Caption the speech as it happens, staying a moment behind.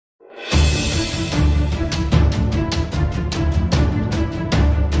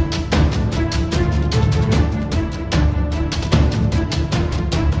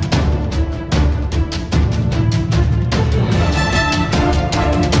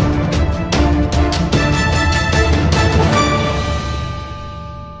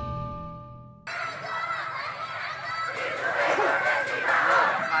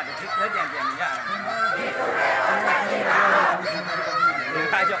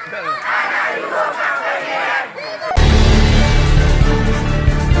Hãy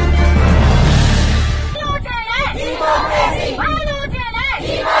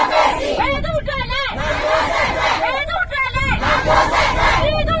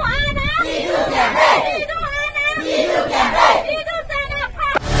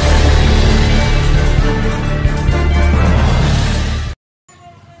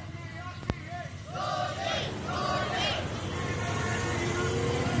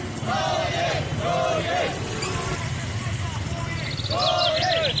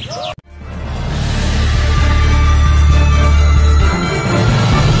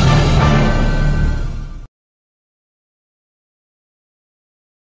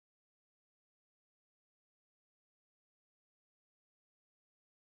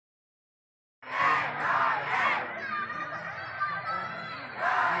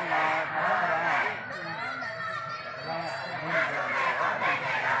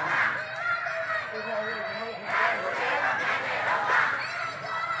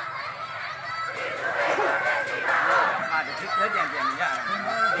subscribe cho kênh Ghiền Mì Gõ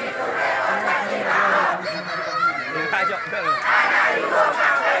để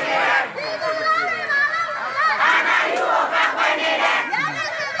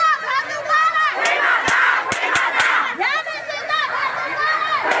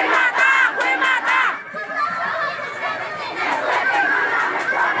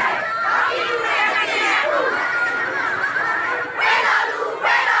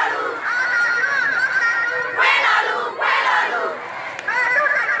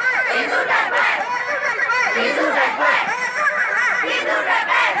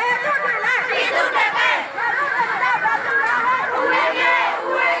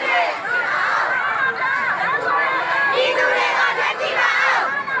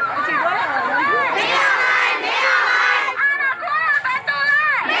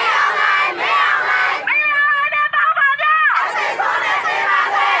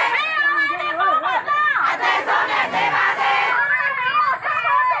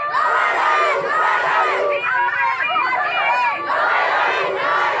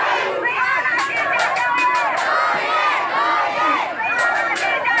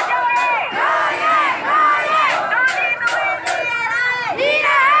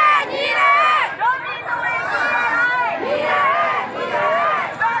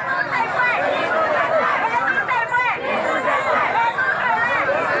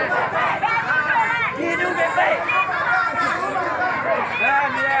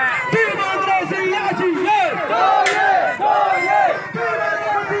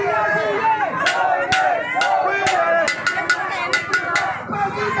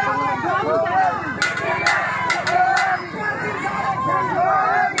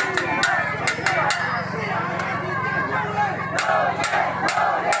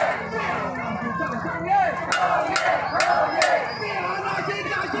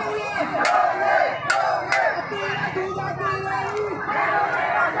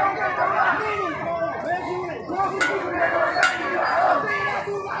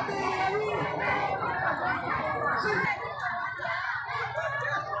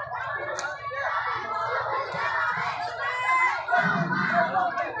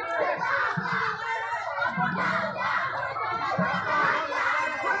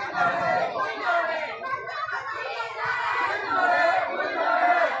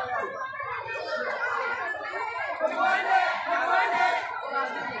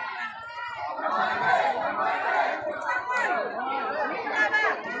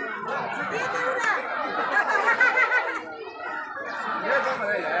không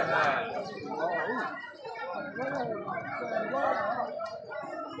bỏ lỡ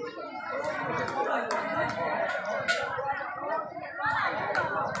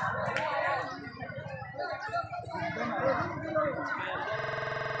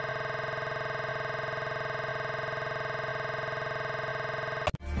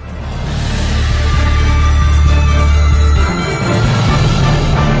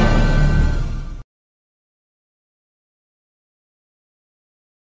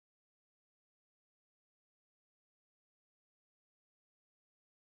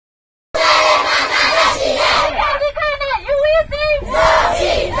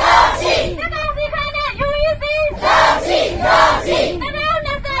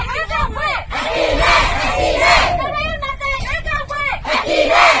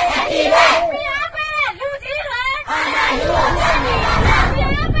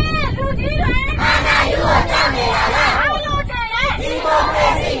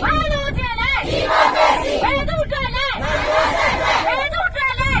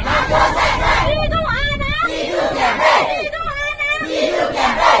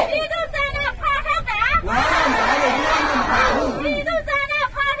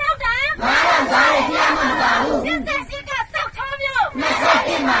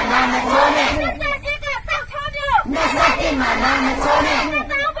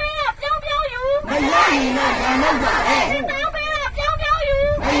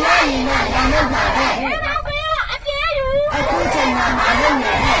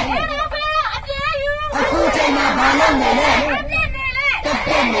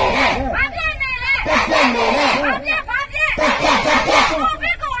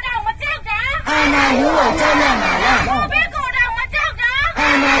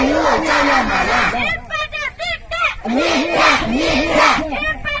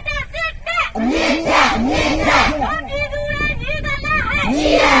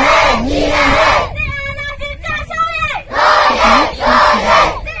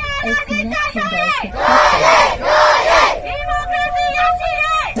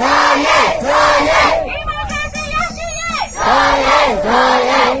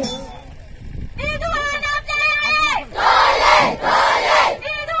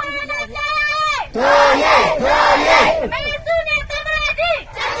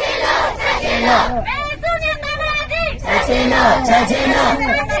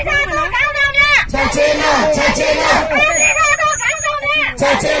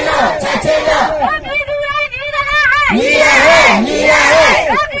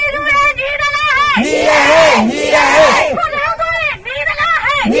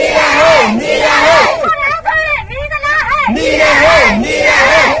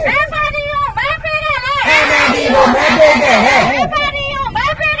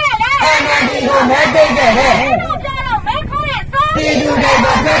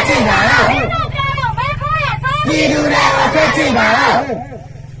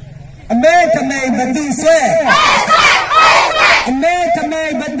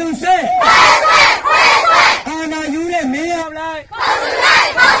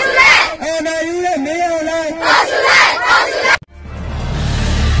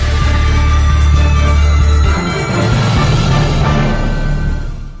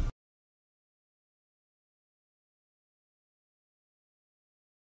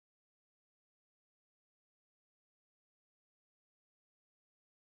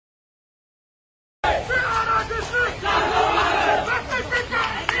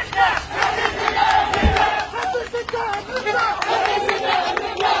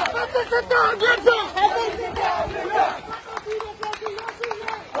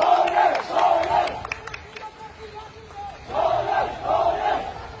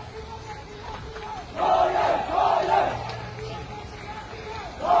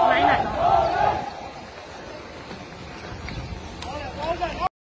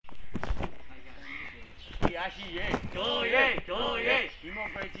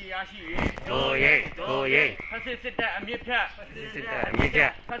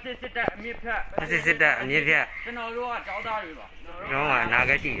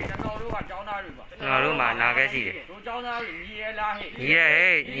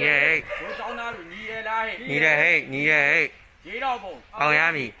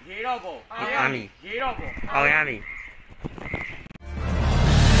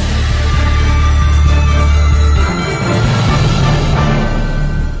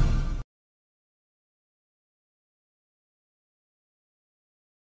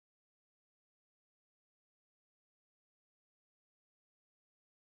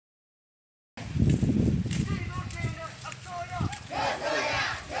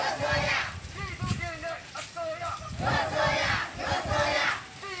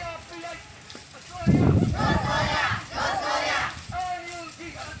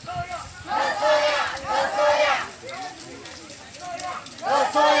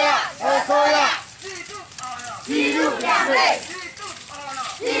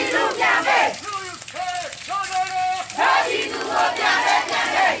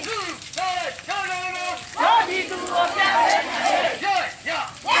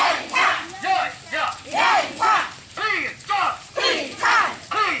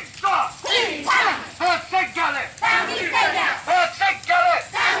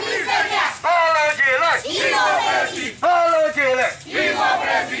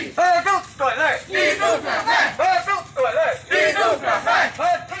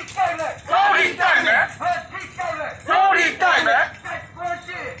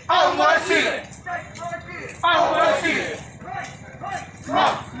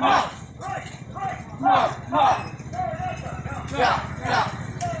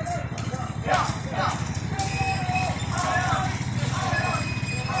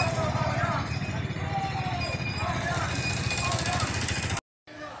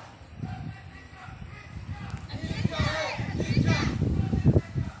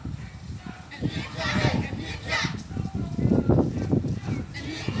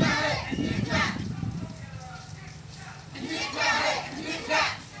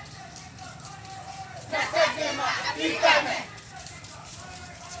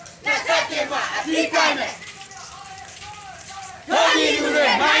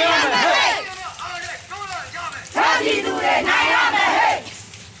ပြည်သူတွေနိုင်ရမယ်ဟဲ့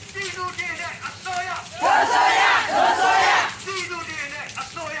ပြည်သူတွေနဲ့အစိုးရ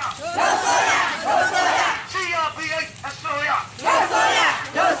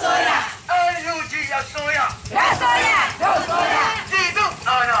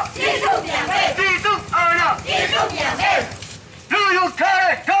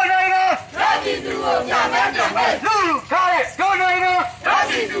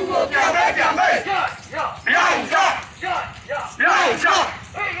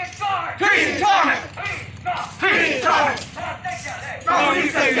退下来，退下来，让你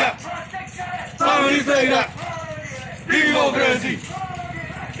谁的，让你谁的 ，democracy，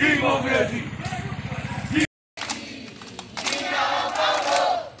 democracy。 Đi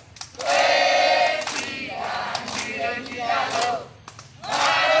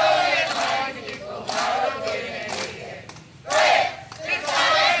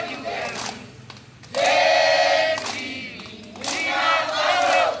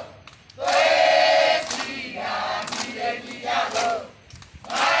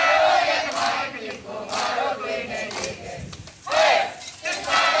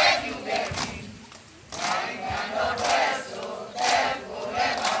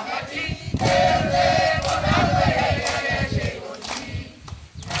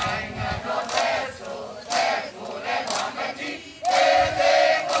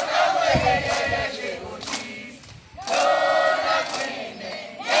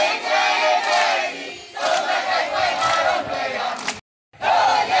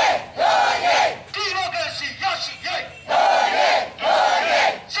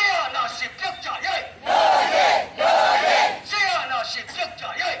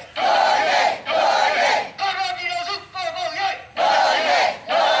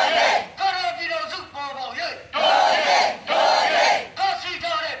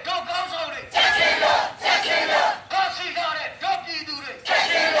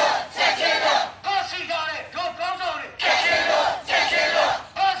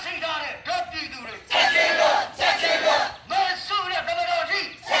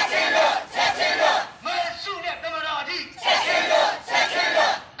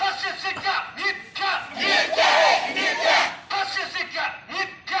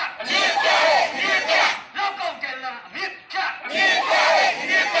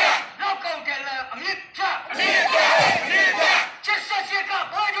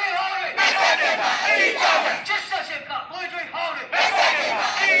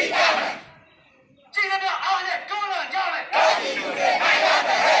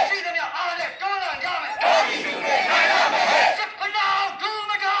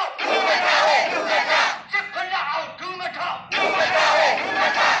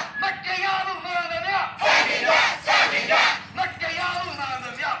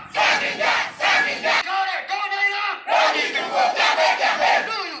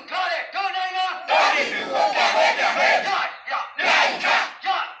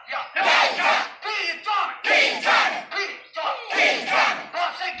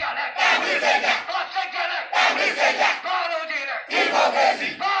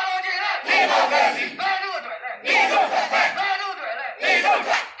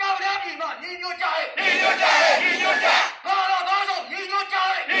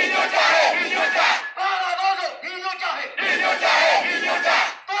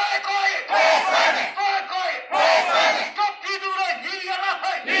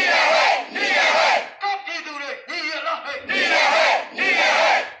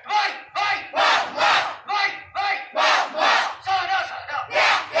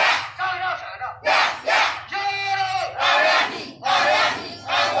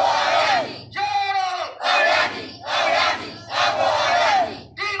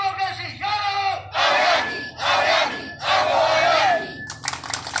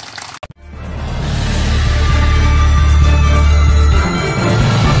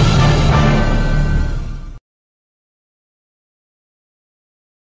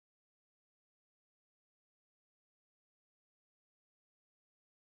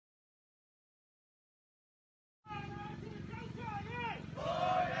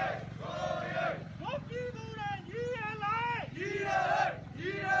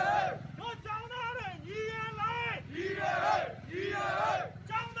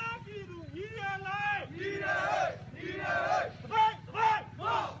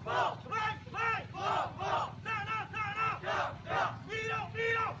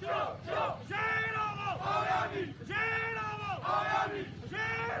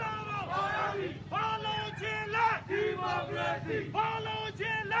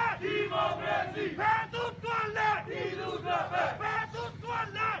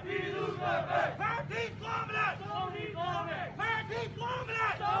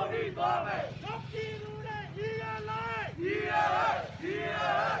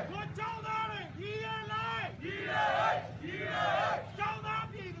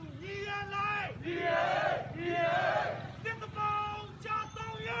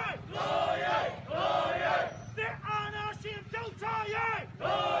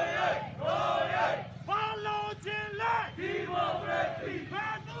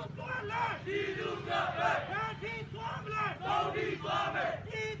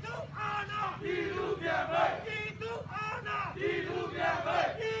地图免费，地图阿纳，地图免费，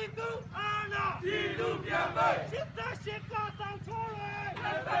地图阿纳，地图免费。现在是高上出来，那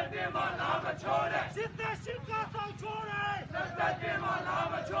三天嘛那么出来，现在是高上出来，那三天嘛那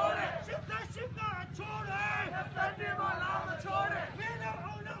么出来，现在是高出来，那三天嘛那么出来。没有欧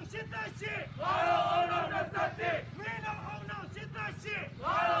能现在是，没有欧能那三天，没有欧能现在是，没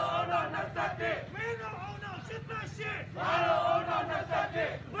有欧能那三天，没有欧能现在是，没有欧能那三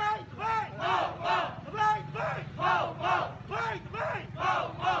天。喂喂，好好，喂喂，好好，喂喂，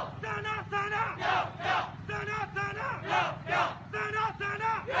好好，sana sana，要要，sana sana，要要，sana sana，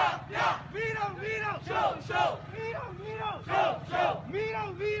要要，miro miro，show show，miro miro，show show，miro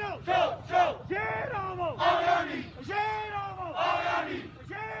miro，show show，Zero，奥亚米 ，Zero，奥亚米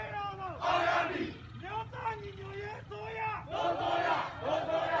 ，Zero，奥亚米，牛大你牛耶索呀，罗索呀，罗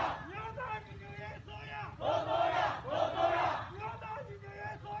索呀，牛大你牛耶索呀，罗索呀，罗索呀，牛大你牛耶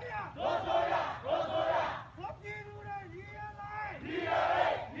索呀，罗索呀，罗索呀，我记住了你也来，你也来，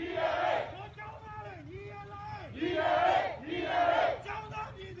你也来，我叫他了你也来，你也来，你也来，叫他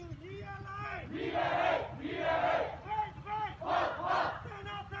记住你也来，你也来，你也来，喂喂，好好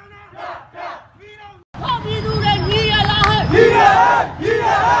，sana sana，要要，miro。我比如人你也拉黑，你也来，你也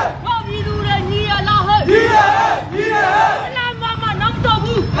来，我比如人你也拉黑，你也来，你也来，那妈妈能走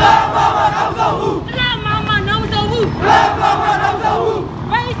路，来妈妈能走路，那妈妈能走路，来妈妈能走路，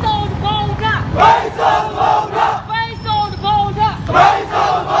为首的包着，为首包着，为首的包着，为首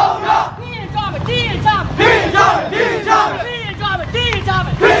包着，地上面地上面地上面地上面地上面地上面，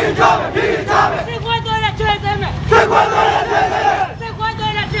地上面地上面，谁管对了全人们，谁管对了全人们，谁管对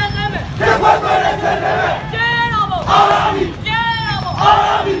了全人们，谁管对了全人们，接了不？奥亚米，接了不？奥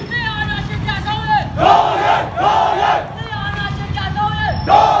亚米，这样的是假手人，有人有人这样的是假手人，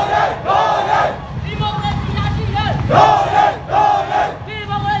有人有人你们的是亚细人，有人有人你们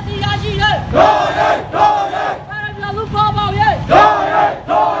的是亚细人，有人有人他们叫做包包人，有人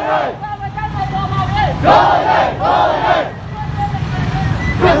有人他们叫做包包人，有人有人，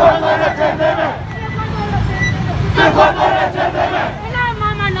谁管对了全人们，谁管对了全人们，来妈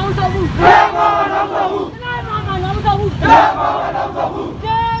妈能走路，来妈妈能走路，来妈妈能走路，来妈妈能走路，接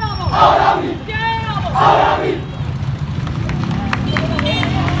了不？奥亚米，接了不？奥亚米。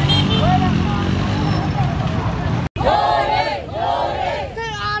这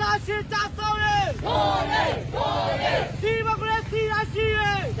阿拉是假手人，地方过来是亚细人，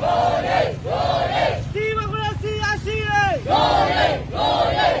地方过来是亚细人，大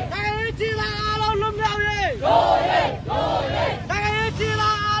家一起来阿拉龙庙人，大家一起来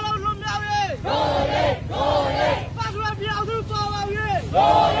阿拉龙庙人，发出来标图包包人，发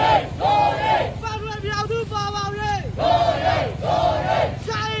出来标图包包人，下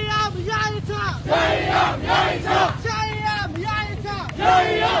一样不压一场，下一样不压一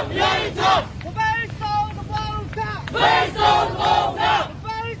场，我背手的bom卡，背手的bom卡，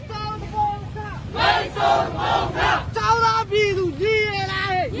找他比路你也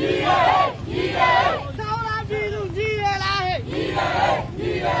来，找他比路你也来，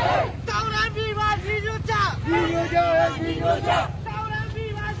找他比嘛你就讲，找他比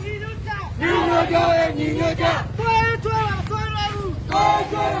嘛你就讲，对往酸来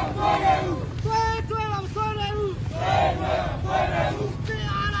路，这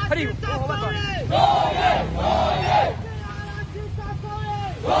阿拉是假手人，这阿拉是假手人，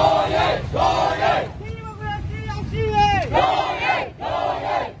地方过来是亚细人，地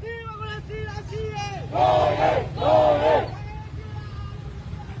方过来是亚细人。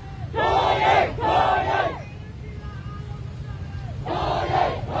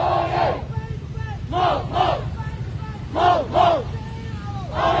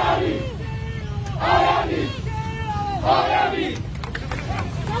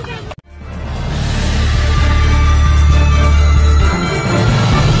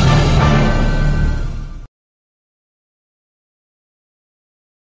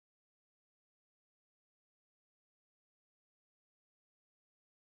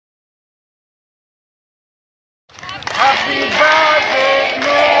Happy birthday,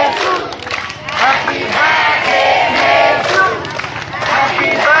 Mesu. Happy birthday, Mesu. Happy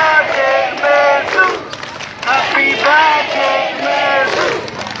birthday, Mesu. Happy birthday, Mesu.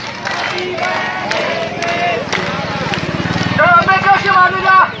 Happy birthday, Mesu. 准备高兴吗，大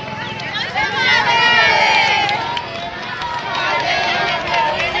家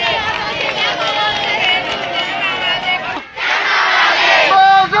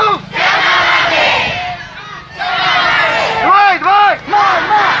？Mesu. Right.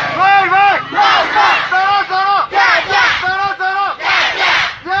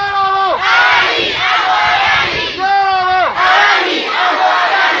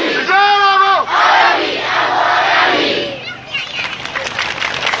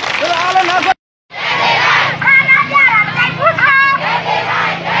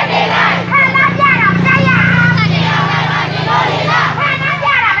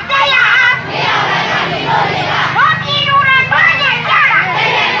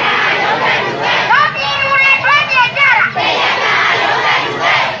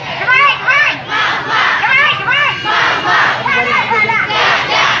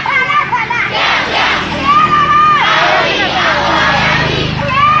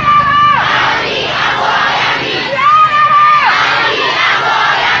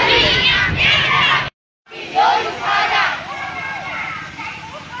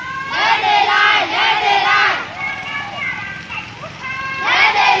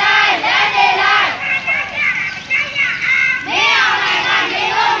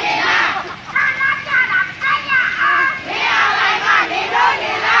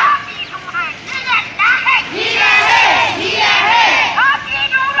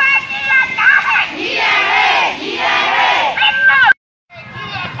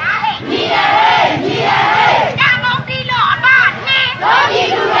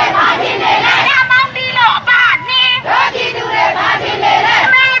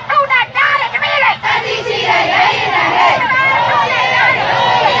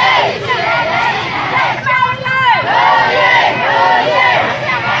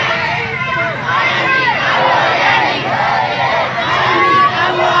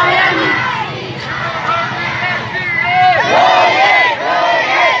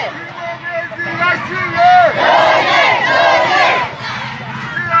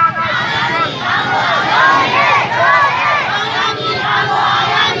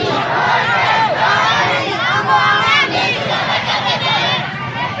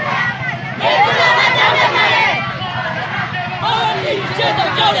 都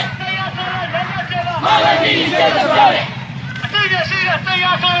叫的。马来西亚的叫的。这个是个谁呀？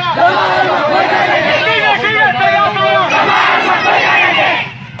谁呀？这个是个谁呀？谁呀？谁呀？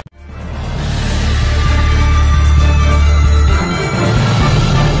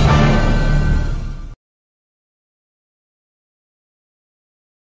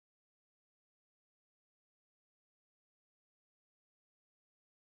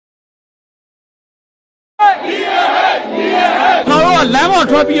蓝光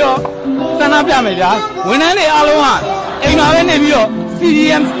ထွက်ပြီးတော့ဆန္ဒပြမယ်ဗျာဝန်ထမ်းတွေအားလုံးကအိမ်မှာပဲနေပြီးတော့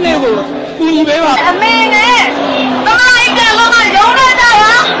CDM စနစ်ကိုကူညီပေးပါအမေနဲ့သမလိုက်ပြန်လို့မှရုံးရကြရ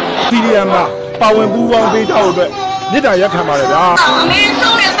CDM ကပါဝင်ပူးပေါင်းပေးကြဖို့အတွက်မြစ်တာရက်ခံပါတယ်ဗျာအမေ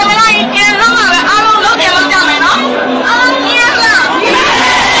ဆုံးနဲ့သမလိုက်ပြန်လို့မှပဲအားလုံးလုံးပြန်လို့ကြမယ်နော်အားလုံးပြန်လာ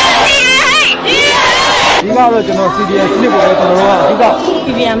ဒီကတော့ကျွန်တော် CDM စနစ်ကိုလည်းကျွန်တော်တို့ကအဓိက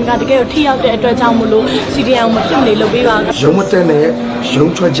CDM ကတကယ်ကိုထိရောက်တဲ့အတွက်ကြောင့်မလို့ CDM ကိုမဖြစ်နေလို့ပေးပါရုံးမတက်နဲ့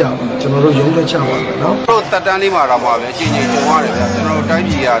ရုံးထွက်ကြပါကျွန်တော်တို့ရုံးထွက်ကြပါမယ်နော်တို့တက်တန်းလေးမှာတော့မှာပဲအချိန်ချင်းကြုံရတယ်ဗျာကျွန်တော်တို့တိုင်း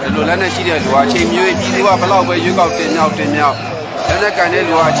ပြည်ကဒီလိုလက်နဲ့ရှိတဲ့လူကအချိန်မျိုးပြည်သူကဘလောက်ပဲရွေးကောက်တင်မြောက်လက်နဲ့ကန်တဲ့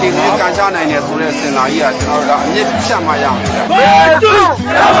လူကအချိန်မျိုးကန်ချနိုင်တယ်ဆိုတဲ့စင်လာကြီးကကျွန်တော်တို့ကအမြင့်ဖြတ်မှရမယ်ဗျာမဲတူ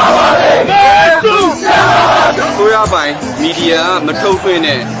ရပါပါလေမဲတူရပါပါဆိုရပိုင်းမီဒီယာမထုတ်ခွင့်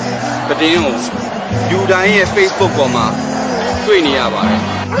နဲ့သတင်းကိုယူတိုင်းရဲ့ Facebook ပေါ်မှာတွေ့နေရပါတယ်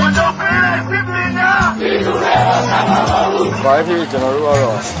ဘာဖြစ်ကျွန်တော်တို့က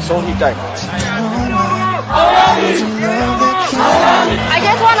တော့ဆုံးဖြတ်တိုက်ပါ I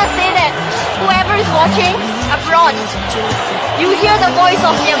just want to say that whoever is watching abroad, you hear the voice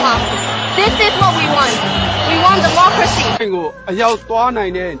of Myanmar. This is what we want. We want democracy. ကိုအရောက်သွားနို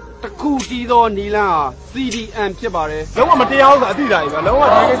င်တဲ့တခုတည်းသောနီလန်းဟာ CDM ဖြစ်ပါတယ်လုံးဝမတရားဘူးဆိုအသိတိုင်းပဲလုံးဝ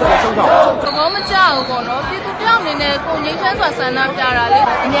ဒီကိစ္စကိုဆုံးဖြတ်အောင်သဘောမကျဘူးပေါ့နော်ပြည်သူတယောက်အနေနဲ့ကိုငိမ့်ချမ်းစွာဆန္ဒပြတာလေ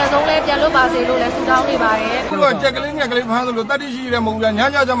အများဆုံးလဲပြန်လို့ပါစေလို့လဲဆုတောင်းနေပါတယ်သူကကြက်ကလေးငက်ကလေးဖမ်းသလိုတတိရှိတယ်မဟုတ်လားည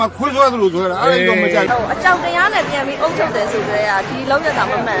ညကျမှခွေးဆွဲသလိုဆွဲတာအဲ့ဒီတော့မကြိုက်ဘူးအကြောက်တရားနဲ့ပြန်ပြီးအုပ်ချုပ်တယ်ဆိုကြတဲ့ဒီလောက်ရတာ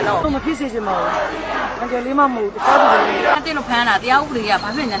မမှန်တော့မဖြစ်စေချင်ပါဘူးငယ်လေးမမဟုတ်တခြားလူတွေအတင်းလို့ဖမ်းတာတရားဥပဒေကဘာ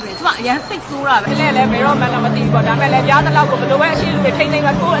ဖြစ်နေလဲသူကအရန်စိတ်ဆိုးတာပဲလဲလဲဘယ်တော့မှလည်းမသိဘူးပေါ့ဒါပေမဲ့လည်းကြားတဲ့လောက်ကိုဘယ်လိုပဲအရှိလူတွေထိမ့်နေ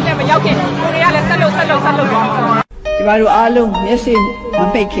မှာကိုယ်အနဲ့မရောက်ခင်ကိုတွေကလည်းဆက်လို့ကျမတို့အားလုံးမျက်စိမ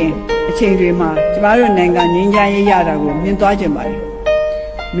ပိတ်ခင်အချိန်တွေမှာကျမတို့နိုင်ငံငြိမ်းချမ်းရေးရတာကိုမြင်သွားကြပါတယ်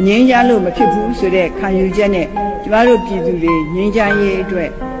။မငြိမ်းချမ်းလို့မဖြစ်ဘူးဆိုတဲ့ခံယူချက်နဲ့ကျမတို့ပြည်သူတွေငြိမ်းချမ်းရေးအတွက်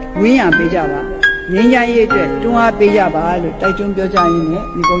ဝန်းရံပေးကြပါ။ငြိမ်းချမ်းရေးအတွက်တွန်းအားပေးကြပါလို့တိုက်တွန်းပြောကြားရင်းနဲ့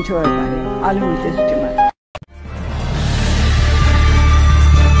ဒီကုန်းချောရပါတယ်။အားလုံးကိုကျေးဇူးတင်ပါတယ်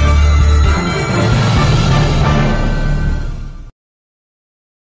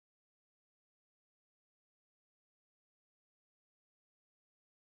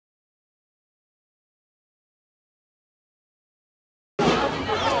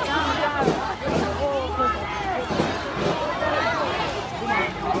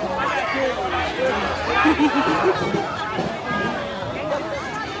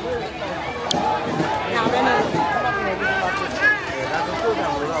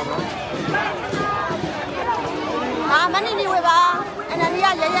မနေနေဝေးပါအနန္ဒရ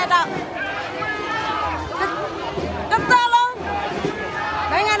ရရတော့တသက်လုံး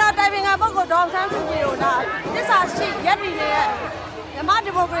နိုင်ငံတော်တိုင်ပင်ခံပုဂ္ဂိုလ်ဒေါ်ဆန်းစုကြည်တို့ကသစ္စာရှိရပ်တည်နေတဲ့ဓမ္မ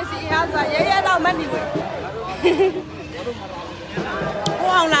ဒီမိုကရေစီအင်အားစုရရတော့မနေဝေးကို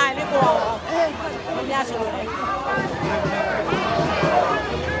အောင်လာလေကိုအောင်မများဆိုလို့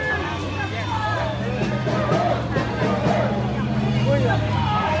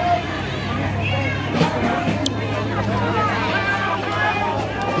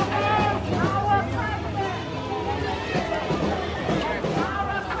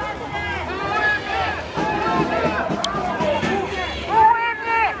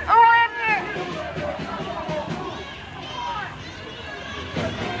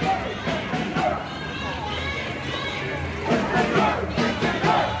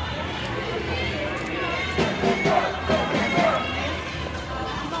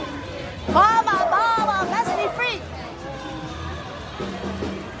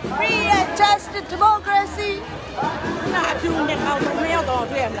democracy နာဖြူနဲ့ကောင်းတော့မရောက်တော့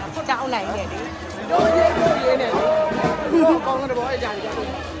တွေ့ရမလားဖွတ်တောင်းနိုင်နေတယ်တို့ရေးနေတယ်ဘူးကောင်းတဲ့ဘောအကြံကြတယ်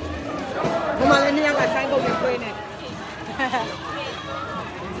ဘမလည်းနှစ်ယောက်ကဆိုင်ကုန်နဲ့ခွေးနေ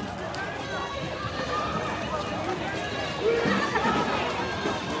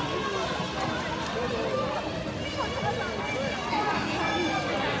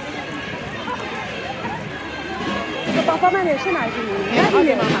爸爸妈妈是哪一个？哪一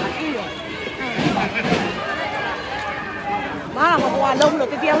个妈妈？妈妈我弄了，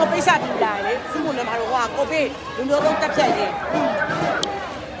这边我背下进来的，父母的妈妈我过背，有没有弄搭起来的？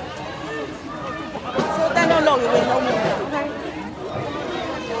说单到弄有没有弄？